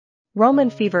Roman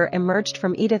Fever emerged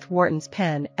from Edith Wharton's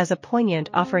pen as a poignant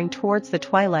offering towards the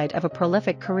twilight of a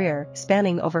prolific career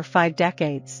spanning over 5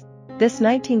 decades. This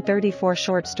 1934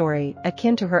 short story,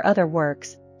 akin to her other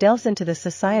works, delves into the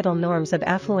societal norms of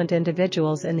affluent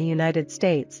individuals in the United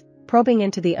States, probing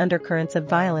into the undercurrents of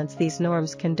violence these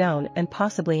norms condone and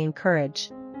possibly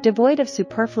encourage. Devoid of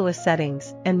superfluous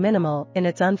settings and minimal in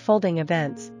its unfolding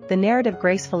events, the narrative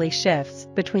gracefully shifts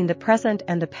between the present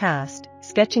and the past,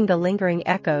 sketching the lingering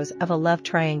echoes of a love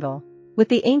triangle. With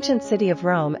the ancient city of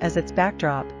Rome as its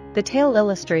backdrop, the tale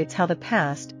illustrates how the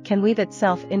past can weave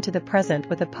itself into the present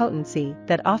with a potency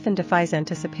that often defies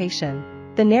anticipation.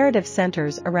 The narrative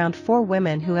centers around 4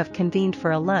 women who have convened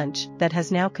for a lunch that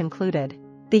has now concluded.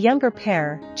 The younger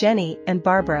pair, Jenny and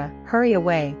Barbara, hurry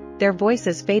away, their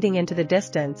voices fading into the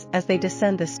distance as they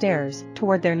descend the stairs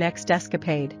toward their next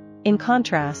escapade. In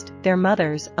contrast, their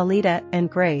mothers, Alida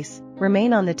and Grace,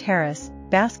 remain on the terrace,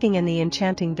 basking in the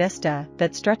enchanting vista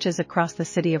that stretches across the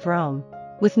city of Rome.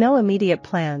 With no immediate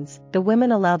plans, the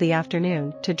women allow the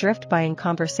afternoon to drift by in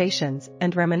conversations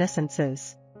and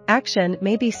reminiscences. Action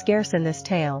may be scarce in this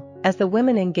tale, as the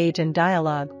women engage in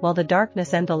dialogue while the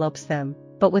darkness envelopes them,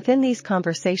 but within these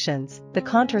conversations, the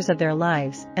contours of their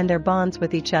lives and their bonds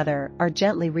with each other are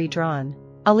gently redrawn.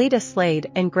 Alida Slade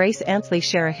and Grace Ansley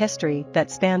share a history that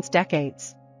spans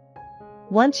decades.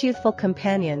 Once youthful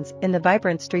companions in the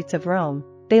vibrant streets of Rome,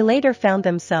 they later found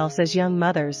themselves as young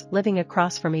mothers living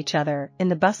across from each other in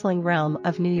the bustling realm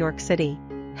of New York City.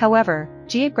 However,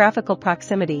 geographical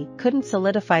proximity couldn't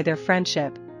solidify their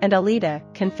friendship, and Alida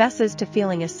confesses to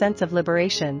feeling a sense of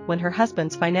liberation when her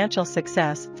husband's financial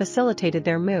success facilitated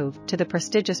their move to the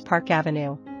prestigious Park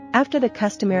Avenue. After the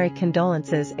customary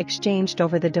condolences exchanged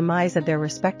over the demise of their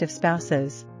respective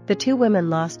spouses, the 2 women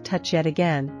lost touch yet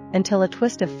again, until a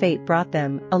twist of fate brought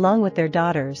them, along with their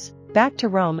daughters, back to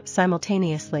Rome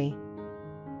simultaneously.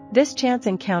 This chance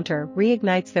encounter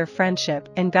reignites their friendship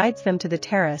and guides them to the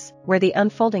terrace where the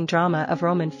unfolding drama of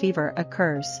Roman Fever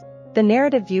occurs. The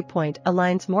narrative viewpoint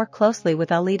aligns more closely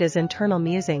with Alida's internal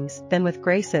musings than with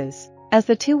Grace's, as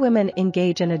the 2 women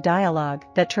engage in a dialogue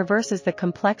that traverses the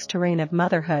complex terrain of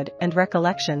motherhood and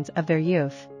recollections of their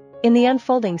youth. In the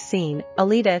unfolding scene,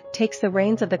 Alida takes the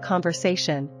reins of the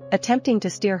conversation, attempting to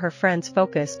steer her friend's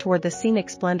focus toward the scenic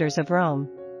splendors of Rome.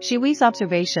 She weaves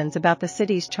observations about the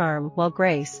city's charm while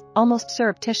Grace, almost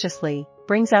surreptitiously,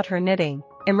 brings out her knitting,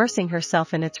 immersing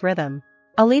herself in its rhythm.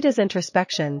 Alida's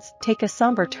introspections take a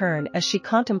somber turn as she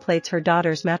contemplates her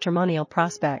daughter's matrimonial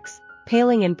prospects,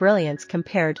 paling in brilliance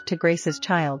compared to Grace's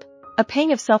child. A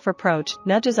pang of self-reproach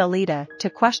nudges Alida to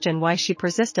question why she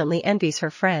persistently envies her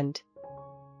friend.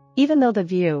 Even though the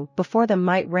view before them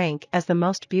might rank as the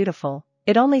most beautiful,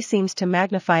 it only seems to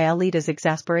magnify Alida's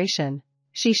exasperation.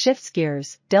 She shifts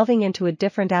gears, delving into a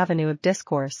different avenue of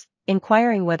discourse,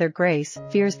 inquiring whether Grace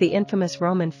fears the infamous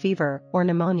Roman fever or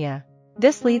pneumonia.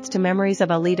 This leads to memories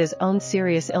of Alida's own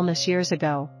serious illness years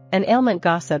ago, and ailment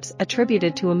gossips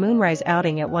attributed to a moonrise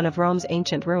outing at one of Rome's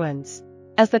ancient ruins.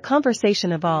 As the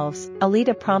conversation evolves,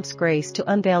 Alida prompts Grace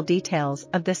to unveil details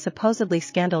of this supposedly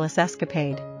scandalous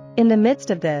escapade. In the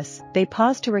midst of this, they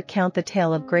pause to recount the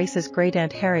tale of Grace's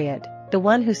great-aunt Harriet, the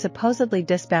one who supposedly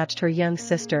dispatched her young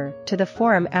sister to the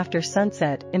Forum after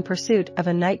sunset in pursuit of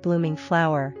a night-blooming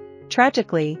flower.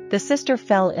 Tragically, the sister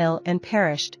fell ill and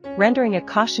perished, rendering a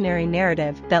cautionary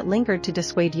narrative that lingered to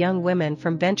dissuade young women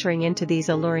from venturing into these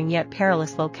alluring yet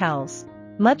perilous locales.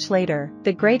 Much later,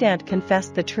 the great-aunt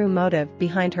confessed the true motive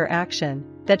behind her action,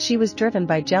 that she was driven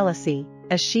by jealousy,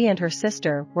 as she and her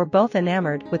sister were both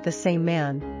enamored with the same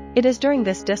man. It is during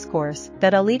this discourse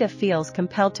that Alida feels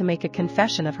compelled to make a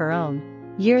confession of her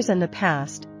own. Years in the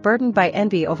past, burdened by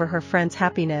envy over her friend's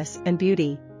happiness and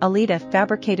beauty, Alida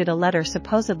fabricated a letter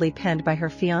supposedly penned by her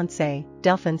fiancé,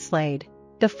 Delphin Slade.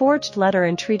 The forged letter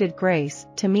entreated Grace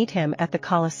to meet him at the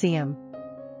Colosseum.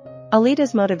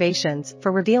 Alida's motivations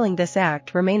for revealing this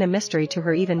act remain a mystery to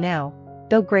her even now.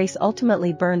 Though Grace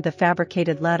ultimately burned the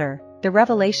fabricated letter, the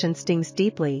revelation stings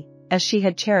deeply, as she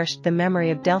had cherished the memory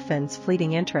of Delphin's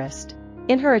fleeting interest.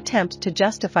 In her attempt to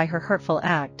justify her hurtful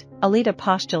act, Alida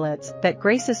postulates that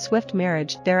Grace's swift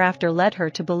marriage thereafter led her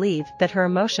to believe that her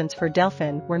emotions for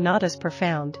Delphin were not as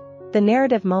profound. The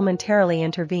narrative momentarily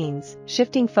intervenes,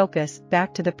 shifting focus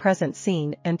back to the present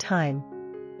scene and time.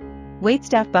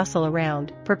 Waitstaff bustle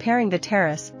around, preparing the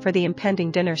terrace for the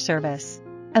impending dinner service.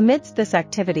 Amidst this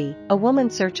activity, a woman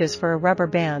searches for a rubber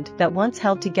band that once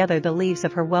held together the leaves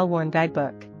of her well-worn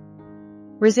guidebook.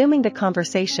 Resuming the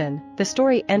conversation, the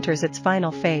story enters its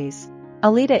final phase.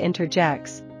 Alida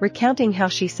interjects, recounting how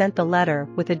she sent the letter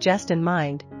with a jest in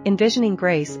mind, envisioning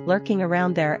Grace lurking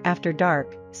around there after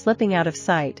dark, slipping out of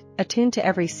sight, attuned to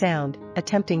every sound,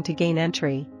 attempting to gain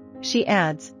entry. She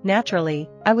adds, "Naturally,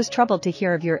 I was troubled to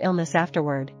hear of your illness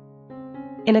afterward."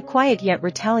 In a quiet yet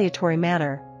retaliatory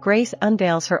manner, Grace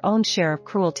unveils her own share of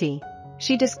cruelty.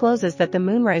 She discloses that the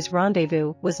moonrise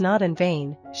rendezvous was not in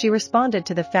vain. She responded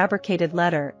to the fabricated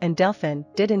letter and Delphin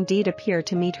did indeed appear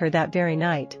to meet her that very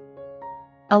night.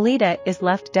 Alida is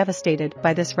left devastated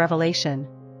by this revelation.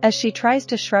 As she tries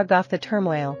to shrug off the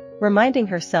turmoil, reminding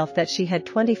herself that she had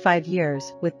 25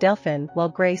 years with Delphin while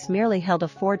Grace merely held a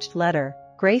forged letter,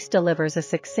 Grace delivers a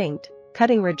succinct,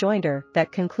 cutting rejoinder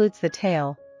that concludes the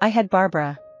tale. "I had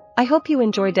Barbara." I hope you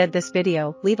enjoyed this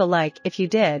video. Leave a like if you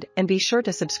did and be sure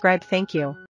to subscribe. Thank you.